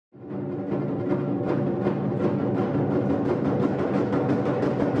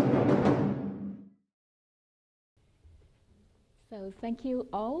So thank you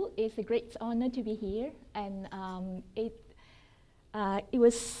all. It's a great honor to be here, and it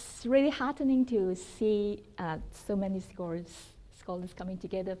was really heartening to see so many scholars coming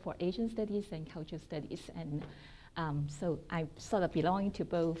together for Asian studies and cultural studies, and so I sort of belong to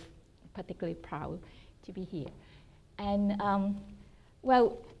both. Particularly proud to be here, and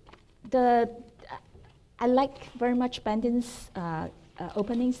well, I like very much Benton's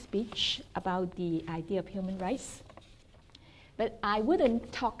opening speech about the idea of human rights. But I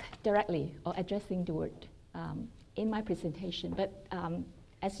wouldn't talk directly or addressing the word in my presentation. But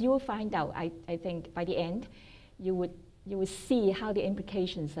as you will find out, I think by the end, you would see how the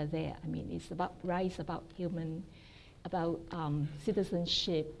implications are there. I mean, it's about rights, about human, about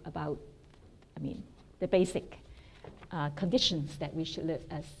citizenship, about, I mean, the basic conditions that we should live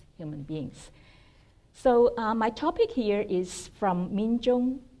as human beings. So my topic here is from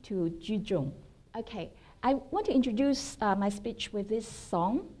Minzhong to Juzhong. Okay. I want to introduce my speech with this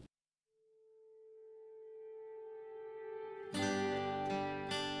song.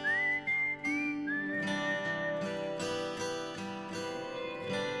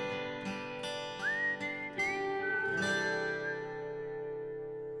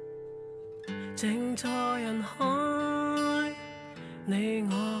靜在人海，你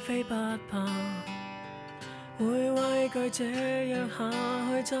我非不怕，會畏懼這樣下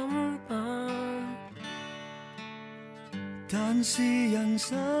去怎辦？但是人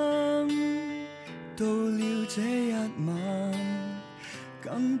生到了這一晚，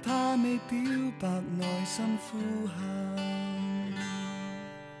更怕未表白內心呼喊。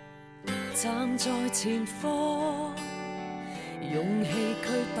站在前方，勇氣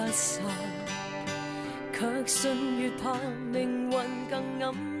驅不散，卻信越怕命運更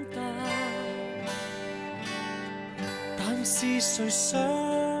黯淡。但是誰想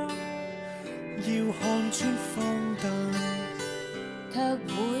要看穿荒誕？卻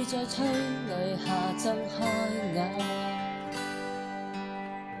會在催淚下睜開眼，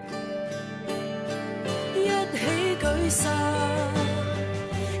一起舉傘，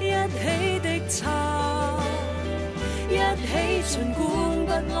一起的撐，一起儘管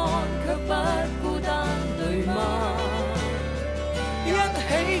不安，卻不孤單，對嗎？一起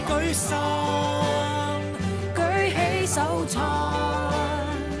舉傘，舉起手撐。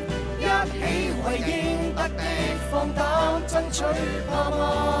一起為應得的放膽爭取怕嗎？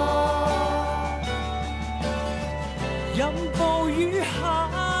任暴雨下，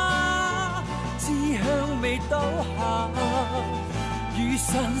志向未倒下，雨傘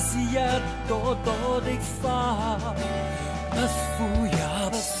是一朵朵的花，不枯也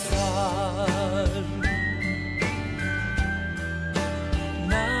不散。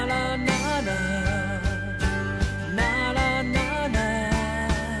啦啦啦啦。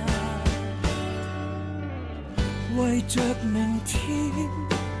為着明天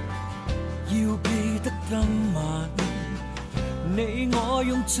要記得今晚，你我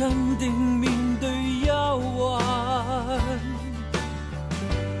用鎮定面對憂患。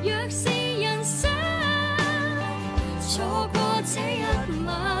若是人生錯過這一晚，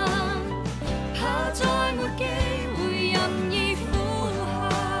怕再沒機會任意呼喊，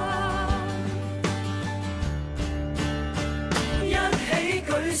一起舉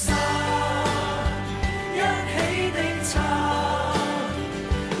傘。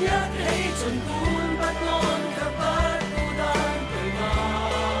儘管不安，卻不孤單，對嗎？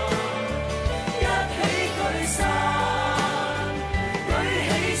一起舉傘，舉起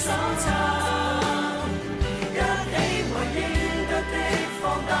手撐，一起為應得的放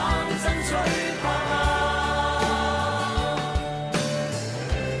膽爭取怕嗎？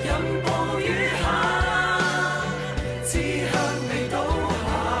任暴雨下，志向未倒下，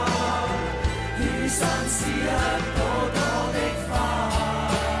雨傘是一朵朵的花。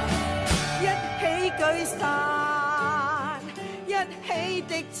舉傘，一起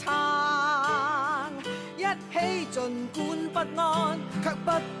的撐，一起儘管不安，卻不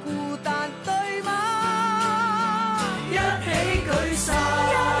孤單，對嗎？一起舉傘，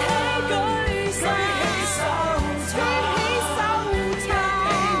一起舉傘，舉起手撐，舉起手撐，一起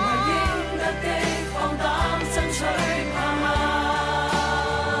為應得的放膽爭取怕嗎？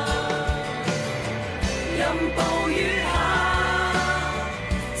任暴雨下，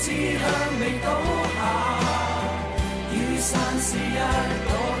志向未倒。雨傘是一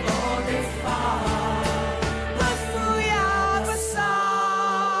朵朵的花，不枯也不散。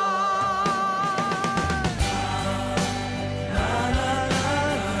啦啦啦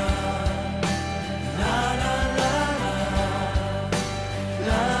啦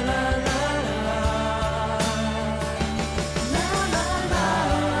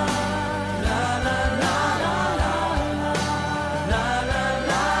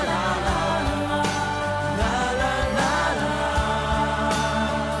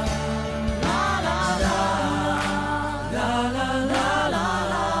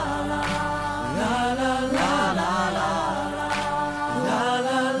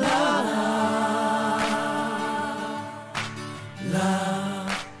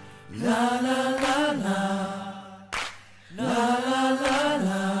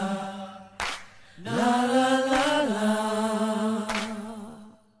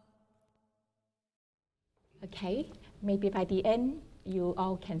maybe by the end, you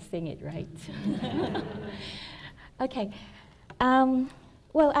all can sing it, right? Okay.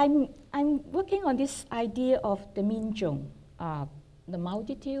 Well, I'm working on this idea of the minjung, the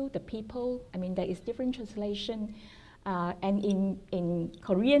multitude, the people. I mean, there is different translation, and in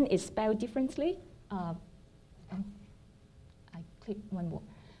Korean it's spelled differently. I click one more.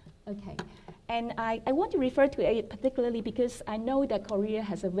 Okay. And I want to refer to it particularly because I know that Korea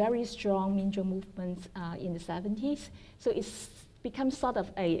has a very strong minjung movement in the 70s. So it's become sort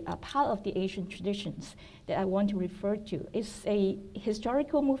of a part of the Asian traditions that I want to refer to. It's a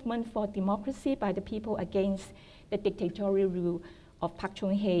historical movement for democracy by the people against the dictatorial rule of Pak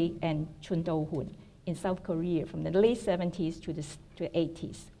Chun Hee and Chun Doo Hwan in South Korea from the late 70s to the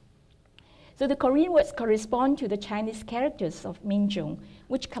 80s. So the Korean words correspond to the Chinese characters of Minzhong,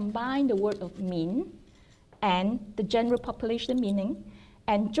 which combine the word of min and the general population meaning,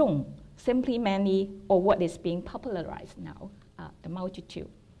 and zhong, simply many, or what is being popularized now, the multitude.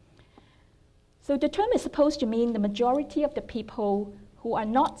 So the term is supposed to mean the majority of the people who are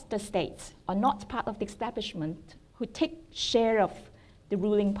not the states, or not part of the establishment, who take share of the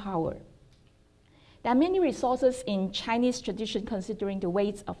ruling power. There are many resources in Chinese tradition considering the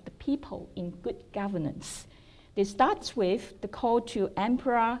weight of the people in good governance. This starts with the call to the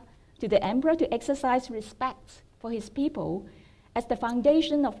emperor to exercise respect for his people as the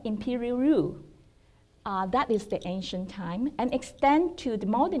foundation of imperial rule. That is the ancient time, and extend to the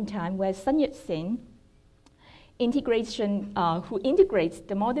modern time where Sun Yat-sen who integrates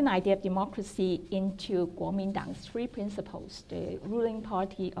the modern idea of democracy into Kuomintang's three principles, the ruling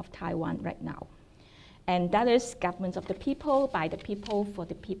party of Taiwan right now. And that is government of the people, by the people, for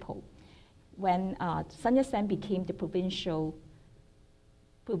the people. When Sun Yat-sen became the provisional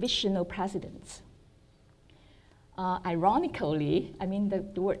president. Ironically, I mean, the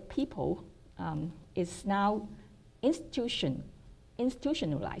word people is now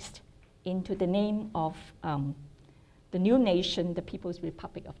institutionalized into the name of the new nation, the People's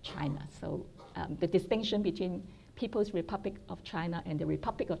Republic of China. So the distinction between People's Republic of China and the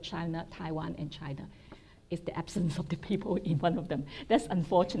Republic of China, Taiwan and China, is the absence of the people in one of them. That's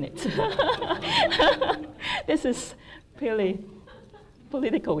unfortunate. This is purely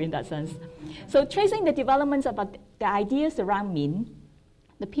political in that sense. So tracing the developments about the ideas around Min,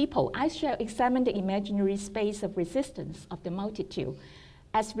 the people, I shall examine the imaginary space of resistance of the multitude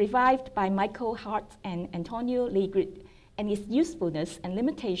as revived by Michael Hardt and Antonio Negri, and its usefulness and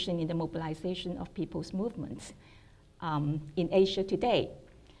limitation in the mobilization of people's movements in Asia today.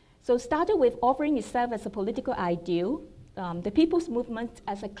 So started with offering itself as a political ideal, the people's movement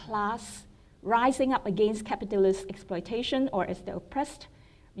as a class rising up against capitalist exploitation or as the oppressed,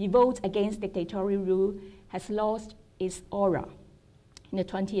 revolt against dictatorial rule has lost its aura in the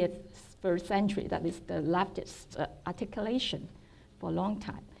 21st century. That is the leftist articulation for a long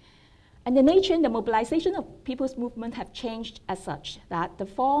time. And the nature and the mobilization of people's movement have changed as such that the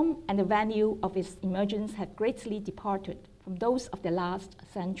form and the venue of its emergence have greatly departed from those of the last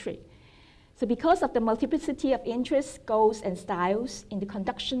century. So because of the multiplicity of interests, goals, and styles in the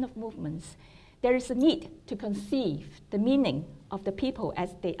conduction of movements, there is a need to conceive the meaning of the people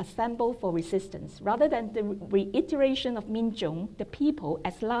as they assemble for resistance, rather than the reiteration of minjung, the people,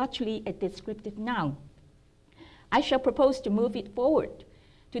 as largely a descriptive noun. I shall propose to move it forward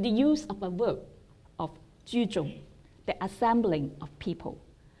to the use of a verb of Juzhong, the assembling of people.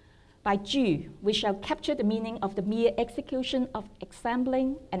 By Ju, we shall capture the meaning of the mere execution of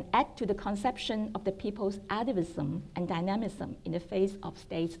assembling and add to the conception of the people's atavism and dynamism in the face of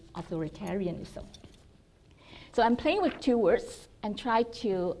state authoritarianism. So I'm playing with two words and try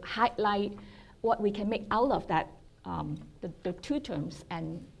to highlight what we can make out of that, the two terms,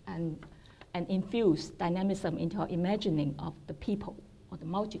 and infuse dynamism into our imagining of the people or the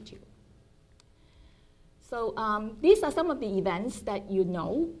multitude. So these are some of the events that you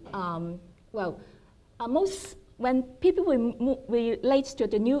know. When people relate to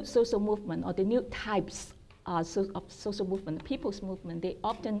the new social movement or the new types of social movement, the people's movement, they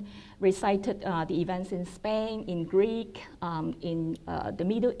often recited the events in Spain, in Greek, in the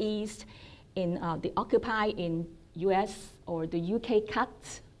Middle East, in the Occupy in US or the UK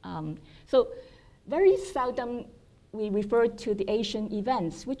cut. So very seldom we refer to the Asian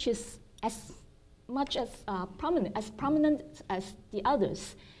events, which is as much as prominent as the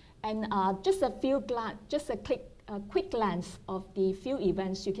others. And just a quick glance of the few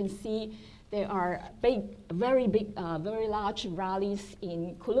events, you can see there are very large rallies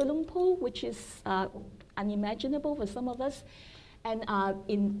in Kuala Lumpur, which is unimaginable for some of us. And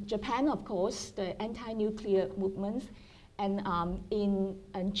in Japan, of course, the anti-nuclear movements. And in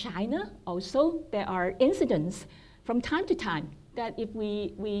China also, there are incidents from time to time that if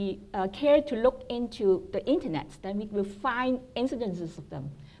we care to look into the internet, then we will find incidences of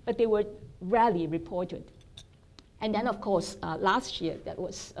them, but they were rarely reported. And then, of course, last year, that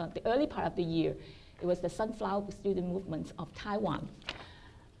was the early part of the year, it was the Sunflower Student Movement of Taiwan.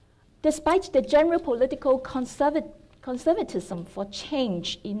 Despite the general political conservatism for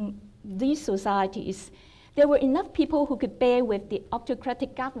change in these societies, there were enough people who could bear with the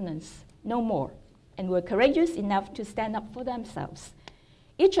autocratic governance no more, and were courageous enough to stand up for themselves.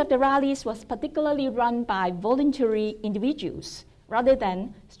 Each of the rallies was particularly run by voluntary individuals rather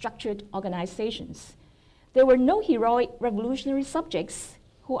than structured organizations. There were no heroic revolutionary subjects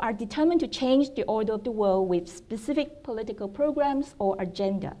who are determined to change the order of the world with specific political programs or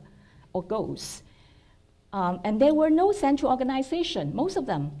agenda or goals. And there were no central organization, most of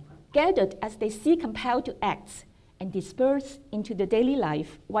them gathered as they see compelled to act and disperse into the daily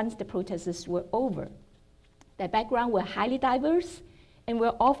life once the protests were over. Their background were highly diverse and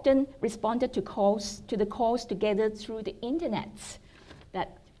were often responded to the calls together through the internet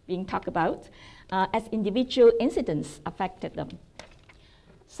that being talked about as individual incidents affected them.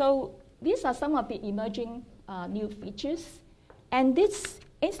 So these are some of the emerging new features, and this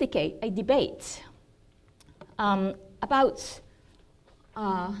instigates a debate about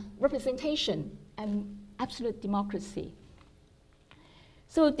representation and absolute democracy.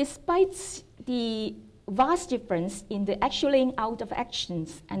 So despite the vast difference in the actualing out of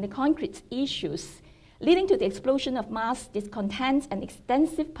actions and the concrete issues leading to the explosion of mass discontent and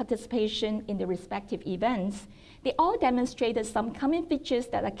extensive participation in the respective events, they all demonstrated some common features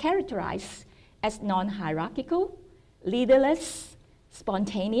that are characterized as non-hierarchical, leaderless,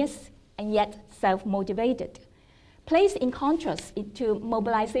 spontaneous, and yet self-motivated. Placed in contrast to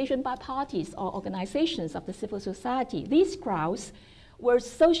mobilization by parties or organizations of the civil society, these crowds were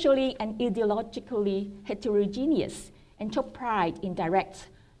socially and ideologically heterogeneous and took pride in direct,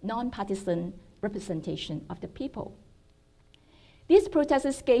 non-partisan representation of the people. These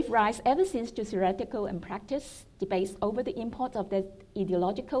protests gave rise ever since to theoretical and practice debates over the import of their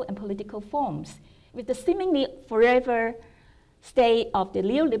ideological and political forms, with the seemingly forever stay of the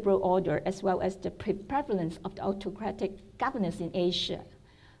neoliberal order as well as the prevalence of the autocratic governance in Asia,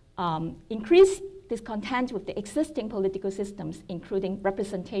 increased discontent with the existing political systems, including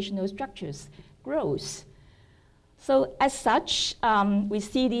representational structures, grows. So as such, we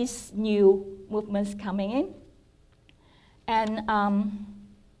see these new movements coming in. And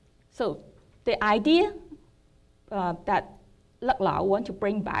so the idea that Lek Lau want to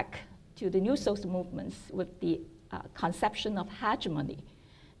bring back to the new social movements with the conception of hegemony,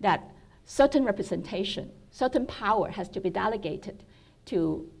 that certain representation, certain power has to be delegated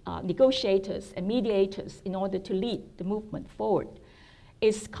to negotiators and mediators in order to lead the movement forward,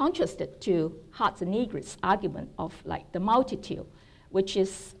 is contrasted to Hardt and Negri's argument of like the multitude, which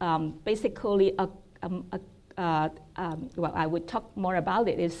is basically well, I would talk more about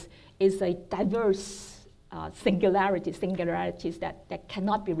it, is a diverse singularities that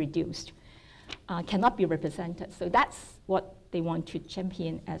cannot be reduced, cannot be represented. So that's what they want to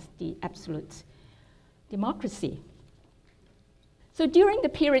champion as the absolute democracy. So during the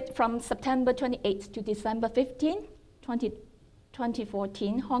period from September 28 to December 15,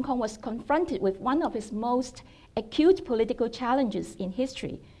 2014, Hong Kong was confronted with one of its most acute political challenges in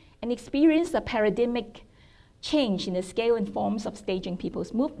history and experienced a paradigmic change in the scale and forms of staging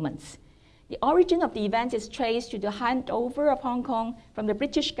people's movements. The origin of the event is traced to the handover of Hong Kong from the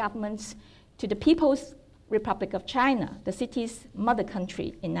British government to the People's Republic of China, the city's mother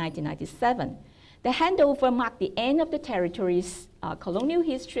country, in 1997. The handover marked the end of the territory's colonial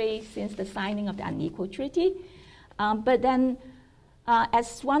history since the signing of the Unequal Treaty. But then,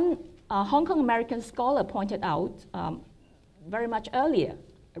 as one Hong Kong American scholar pointed out very much earlier,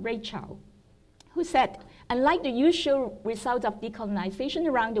 Ray Chow, who said, unlike the usual result of decolonization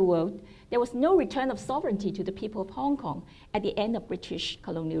around the world, there was no return of sovereignty to the people of Hong Kong at the end of British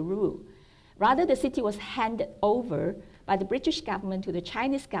colonial rule. Rather, the city was handed over by the British government to the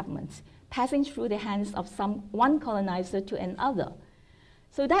Chinese government, passing through the hands of one colonizer to another.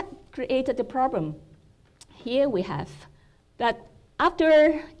 So that created the problem. Here we have that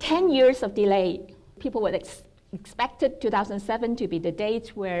after 10 years of delay, people were expected 2007 to be the date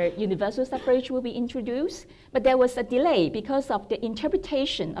where universal suffrage will be introduced, but there was a delay because of the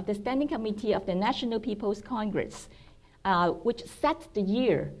interpretation of the Standing Committee of the National People's Congress, which set the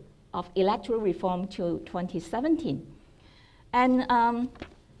year of electoral reform to 2017. And,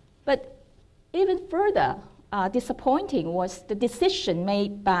 but even further disappointing was the decision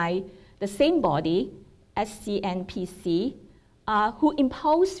made by the same body, SCNPC, who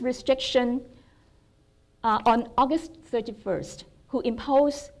imposed restriction on August 31st, who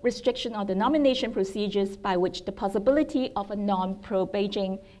imposed restriction on the nomination procedures by which the possibility of a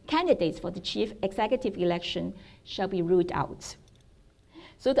non-pro-Beijing candidate for the chief executive election shall be ruled out.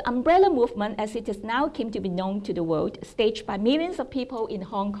 So the umbrella movement, as it is now came to be known to the world, staged by millions of people in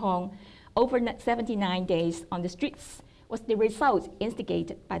Hong Kong over 79 days on the streets, was the result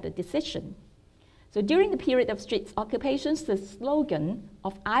instigated by the decision. So during the period of streets occupations, the slogan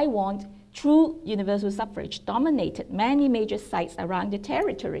of "I want true universal suffrage" dominated many major sites around the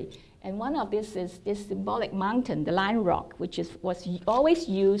territory. And one of this is this symbolic mountain, the Lion Rock, which was always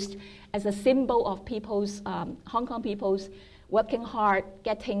used as a symbol of people's, Hong Kong people's working hard,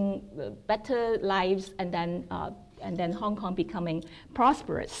 getting better lives, and then Hong Kong becoming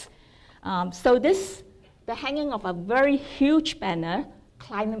prosperous. So the hanging of a very huge banner,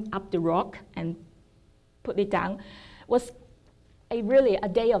 climbing up the rock and put it down, was really a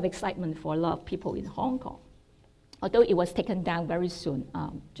day of excitement for a lot of people in Hong Kong, although it was taken down very soon,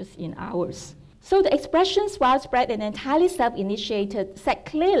 just in hours. So the expressions, widespread and entirely self-initiated, said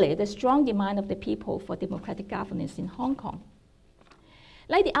clearly the strong demand of the people for democratic governance in Hong Kong.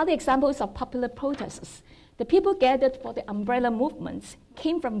 Like the other examples of popular protests, the people gathered for the umbrella movements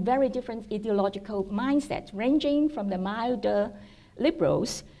came from very different ideological mindsets, ranging from the milder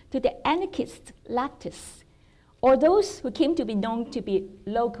liberals to the anarchist leftists, or those who came to be known to be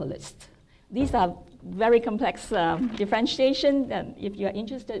localists. These are very complex differentiation, and if you're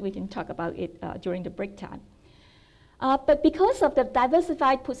interested, we can talk about it during the break time. But because of the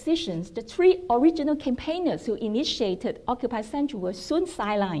diversified positions, the three original campaigners who initiated Occupy Central were soon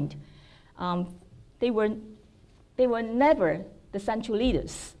sidelined. They were never the central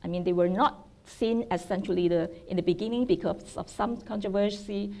leaders. I mean, they were not seen as central leader in the beginning because of some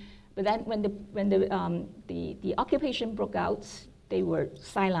controversy. But then when the occupation broke out, they were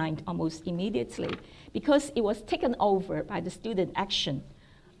sidelined almost immediately because it was taken over by the student action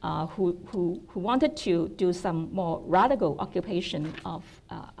who wanted to do some more radical occupation of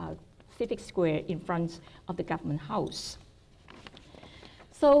a civic square in front of the government house.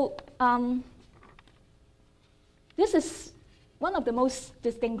 So this is one of the most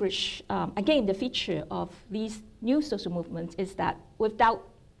distinguished, again, the feature of these new social movements is that without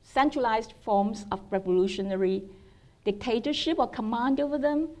centralized forms of revolutionary dictatorship or command over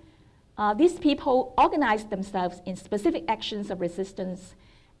them, these people organized themselves in specific actions of resistance,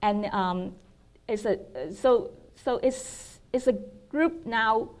 and it's a group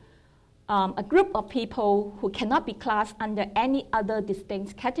now, a group of people who cannot be classed under any other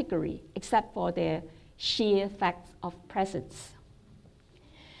distinct category except for their sheer fact of presence.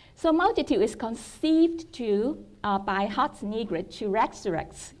 So multitude is conceived to, by Hardt and Negri, to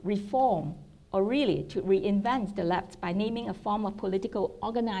resurrect, reform, or really to reinvent the left by naming a form of political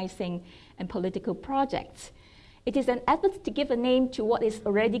organizing and political projects. It is an effort to give a name to what is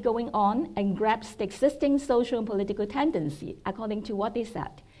already going on and grasp the existing social and political tendency, according to what they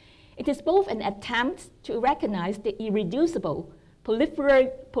said. It is both an attempt to recognize the irreducible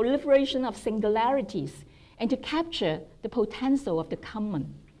proliferation of singularities and to capture the potential of the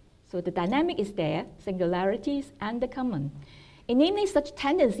common. So the dynamic is there, singularities and the common. And namely, such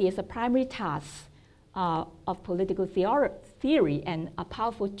tendency is a primary task of political theory and a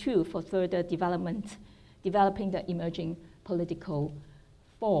powerful tool for further developing the emerging political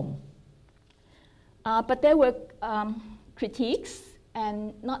form. But there were critiques,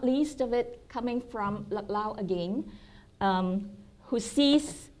 and not least of it coming from Lau again, who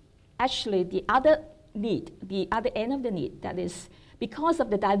sees actually the other need, the other end of the need, that is, because of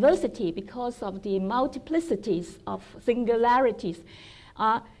the diversity, because of the multiplicities of singularities,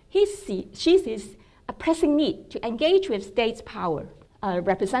 she sees a pressing need to engage with state's power,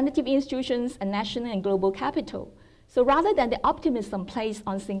 representative institutions, and national and global capital. So rather than the optimism placed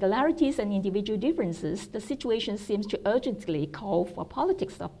on singularities and individual differences, the situation seems to urgently call for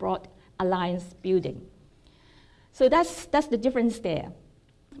politics of broad alliance building. So that's the difference there.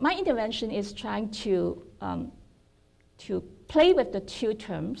 My intervention is trying to play with the two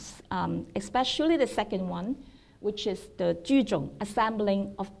terms, especially the second one, which is the Juzhong,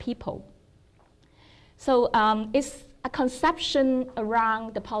 assembling of people. So it's a conception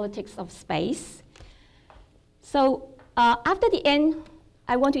around the politics of space. So after the end,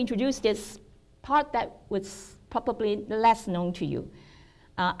 I want to introduce this part that was probably less known to you.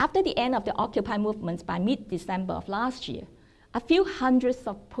 After the end of the Occupy movement by mid-December of last year, a few hundreds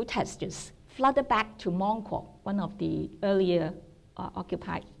of protesters flooded back to Mong Kok, one of the earlier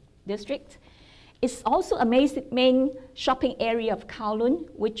occupied districts. It's also a main shopping area of Kowloon,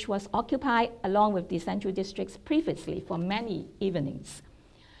 which was occupied along with the central districts previously for many evenings.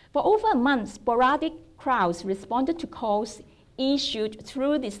 For over a month, sporadic crowds responded to calls issued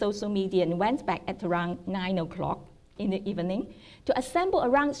through the social media and went back at around 9 o'clock in the evening to assemble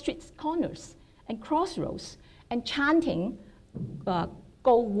around street corners and crossroads and chanting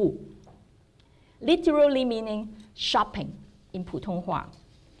 "Gou Wu," literally meaning shopping in Putonghua.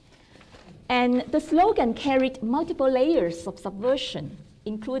 And the slogan carried multiple layers of subversion,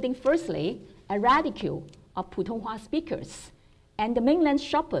 including firstly, a ridicule of Putonghua speakers and the mainland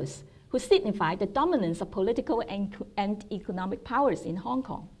shoppers who signified the dominance of political and economic powers in Hong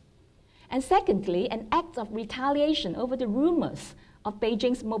Kong. And secondly, an act of retaliation over the rumors of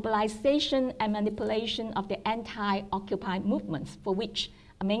Beijing's mobilization and manipulation of the anti-Occupy movements, for which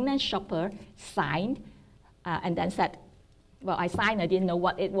a mainland shopper signed and then said, well, I signed, I didn't know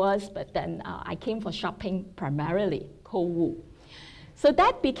what it was, but then I came for shopping primarily, Gou Wu. So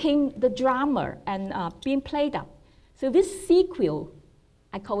that became the drama and being played up. So this sequel,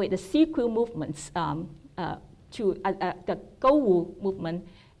 I call it the sequel movements to the Gou Wu movement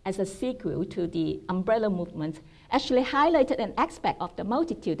as a sequel to the umbrella movement, actually highlighted an aspect of the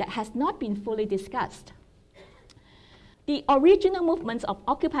multitude that has not been fully discussed. The original movement of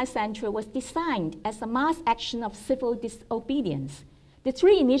Occupy Central was designed as a mass action of civil disobedience. The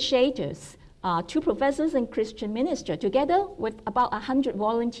three initiators, 2 professors and Christian minister, together with about 100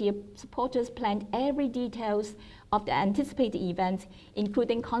 volunteer supporters, planned every details of the anticipated events,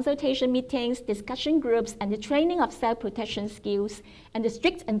 including consultation meetings, discussion groups, and the training of self-protection skills, and the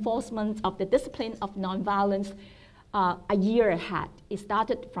strict enforcement of the discipline of nonviolence a year ahead. It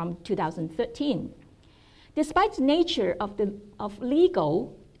started from 2013. Despite the nature of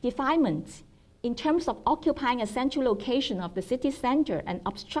legal defilements in terms of occupying a central location of the city center and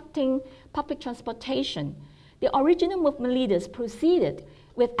obstructing public transportation, the original movement leaders proceeded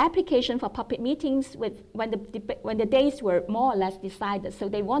with application for public meetings when the days were more or less decided. So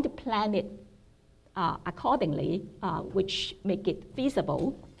they want to plan it accordingly, which make it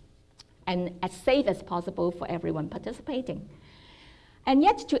feasible and as safe as possible for everyone participating. And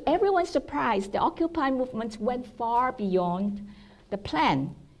yet, to everyone's surprise, the Occupy movement went far beyond the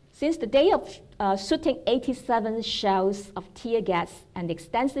plan. Since the day of shooting 87 shells of tear gas and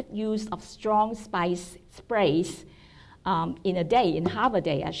extensive use of strong spice sprays in a day, in half a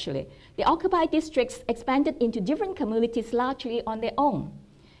day actually, the occupied districts expanded into different communities largely on their own.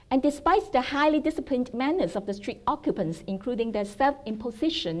 And despite the highly disciplined manners of the street occupants, including their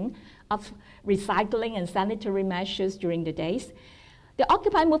self-imposition of recycling and sanitary measures during the days, the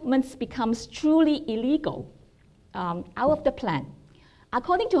Occupy movement becomes truly illegal, out of the plan.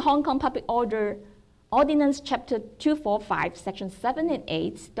 According to Hong Kong Public Order Ordinance Chapter 245, Sections 7 and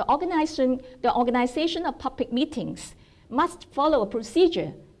 8, the organization of public meetings must follow a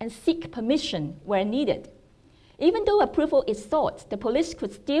procedure and seek permission where needed. Even though approval is sought, the police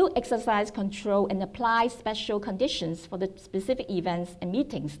could still exercise control and apply special conditions for the specific events and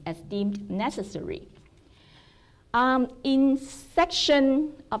meetings as deemed necessary. In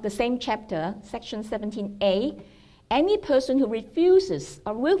section of the same chapter, Section 17A, any person who refuses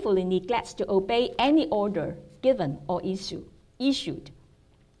or willfully neglects to obey any order given or issued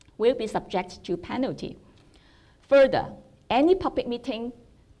will be subject to penalty. Further, any public meeting,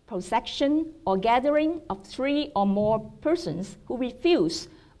 procession, or gathering of 3 or more persons who refuse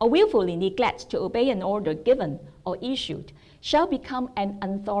or willfully neglect to obey an order given or issued shall become an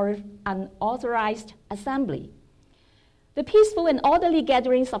unauthorized assembly. The peaceful and orderly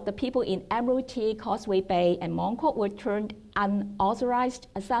gatherings of the people in Admiralty, Causeway Bay, and Mong Kok were turned unauthorized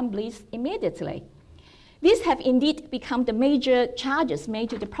assemblies immediately. These have indeed become the major charges made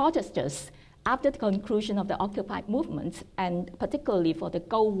to the protesters after the conclusion of the Occupy movement, and particularly for the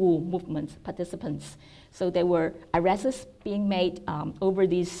Gou Wu movement participants. So there were arrests being made over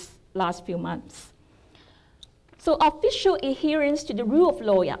these last few months. So official adherence to the rule of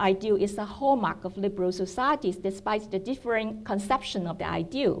law ideal is a hallmark of liberal societies, despite the differing conception of the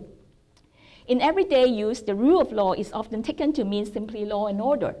ideal. In everyday use, the rule of law is often taken to mean simply law and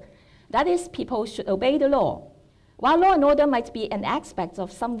order. That is, people should obey the law. While law and order might be an aspect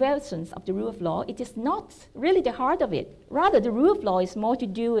of some versions of the rule of law, it is not really the heart of it. Rather, the rule of law is more to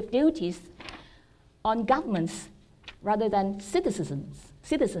do with duties on governments rather than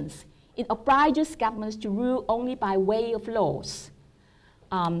citizens. It obliges governments to rule only by way of laws.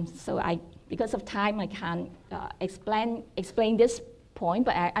 Because of time, I can't explain this point,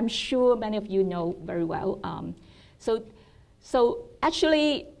 but I'm sure many of you know very well. So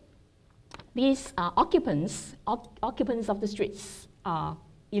actually, these occupants of the streets are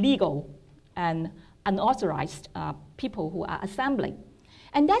illegal and unauthorized people who are assembling.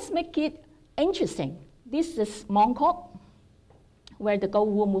 And that's make it interesting. This is Mong Kok, where the Gold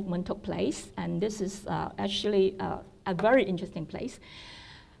War movement took place, and this is actually a very interesting place.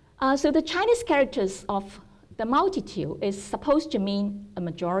 So the Chinese characters of the multitude is supposed to mean a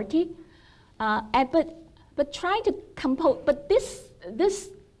majority, but trying to compose, but this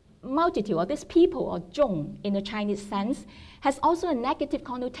multitude or this people or zhong in the Chinese sense has also a negative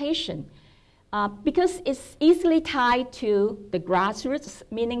connotation because it's easily tied to the grassroots,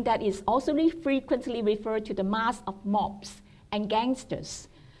 meaning that it's also frequently referred to the mass of mobs and gangsters.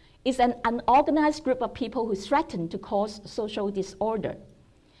 It's an unorganized group of people who threaten to cause social disorder.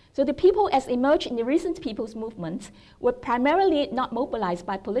 So the people as emerged in the recent people's movements were primarily not mobilized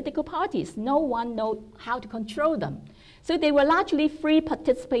by political parties. No one knew how to control them. So they were largely free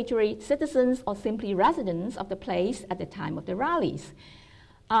participatory citizens or simply residents of the place at the time of the rallies.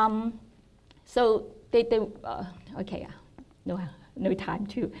 So no time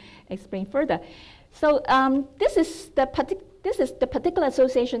to explain further. So this is the particular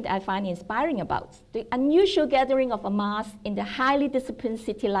association that I find inspiring about. The unusual gathering of a mass in the highly disciplined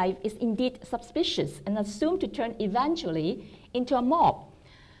city life is indeed suspicious and assumed to turn eventually into a mob,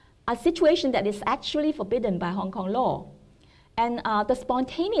 a situation that is actually forbidden by Hong Kong law. And the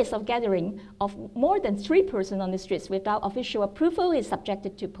spontaneous gathering of more than 3 persons on the streets without official approval is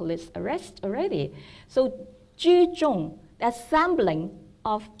subjected to police arrest already. So Juzhong, the assembling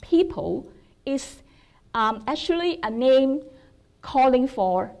of people, is actually a name calling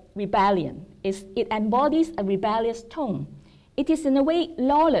for rebellion. It embodies a rebellious tone. It is in a way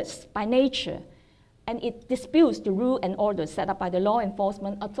lawless by nature, and it disputes the rule and order set up by the law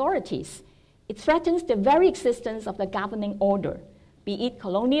enforcement authorities. It threatens the very existence of the governing order, be it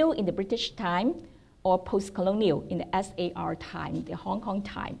colonial in the British time or post-colonial in the SAR time, the Hong Kong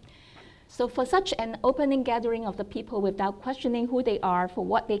time. So for such an opening gathering of the people without questioning who they are, for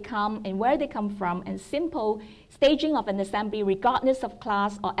what they come and where they come from, and simple staging of an assembly regardless of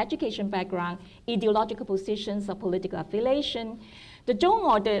class or education background, ideological positions or political affiliation, the zhong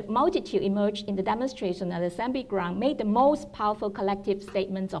or the multitude emerged in the demonstration at the assembly ground made the most powerful collective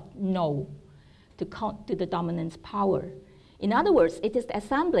statements of no to the dominant power. In other words, it is the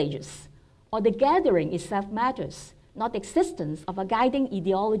assemblages or the gathering itself matters, not the existence of a guiding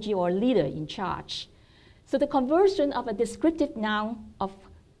ideology or leader in charge. So the conversion of a descriptive noun of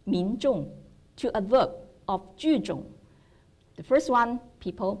minjung to a verb of zhuzhong, the first one,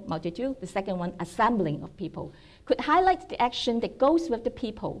 people, multitude, the second one, assembling of people, could highlight the action that goes with the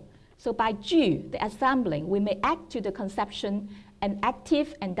people. So by zhu, the assembling, we may add to the conception an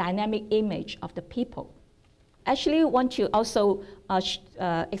active and dynamic image of the people. Actually, I want to also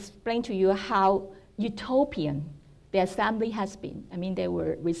explain to you how utopian the assembly has been. I mean, there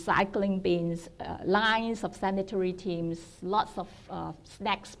were recycling bins, lines of sanitary teams, lots of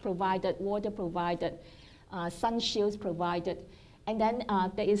snacks provided, water provided, sun shields provided. And then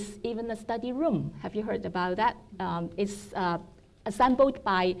there is even a study room. Have you heard about that? It's assembled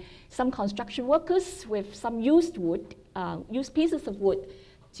by some construction workers with some used wood, used pieces of wood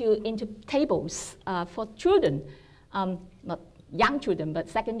into tables for children, not young children, but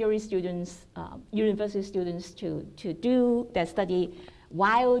secondary students, university students to do their study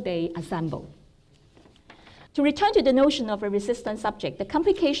while they assemble. To return to the notion of a resistant subject, the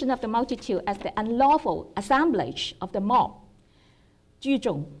complication of the multitude as the unlawful assemblage of the mob,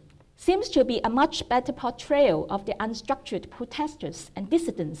 Juzhong, seems to be a much better portrayal of the unstructured protesters and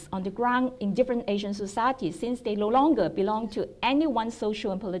dissidents on the ground in different Asian societies, since they no longer belong to any one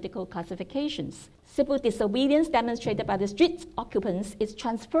social and political classifications. Civil disobedience demonstrated by the street occupants is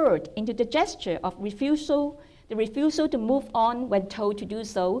transferred into the gesture of refusal, the refusal to move on when told to do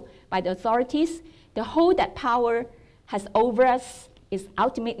so by the authorities. The hold that power has over us is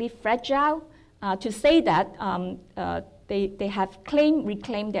ultimately fragile. To say that they have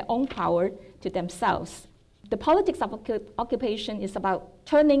reclaimed their own power to themselves. The politics of occupation is about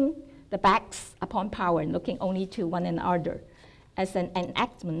turning the backs upon power and looking only to one another as an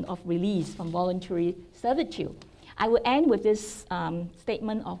enactment of release from voluntary servitude. I will end with this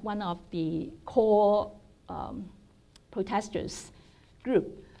statement of one of the core protesters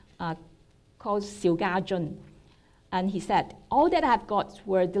group called Xiu Gajun. And he said, "All that I've got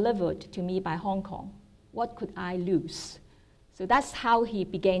were delivered to me by Hong Kong. What could I lose?" So that's how he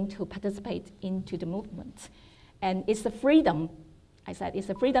began to participate into the movement. And it's a freedom, I said, it's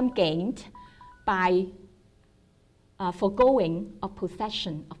a freedom gained by foregoing of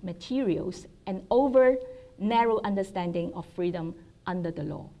possession of materials and over narrow understanding of freedom under the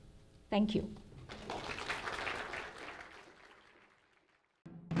law. Thank you.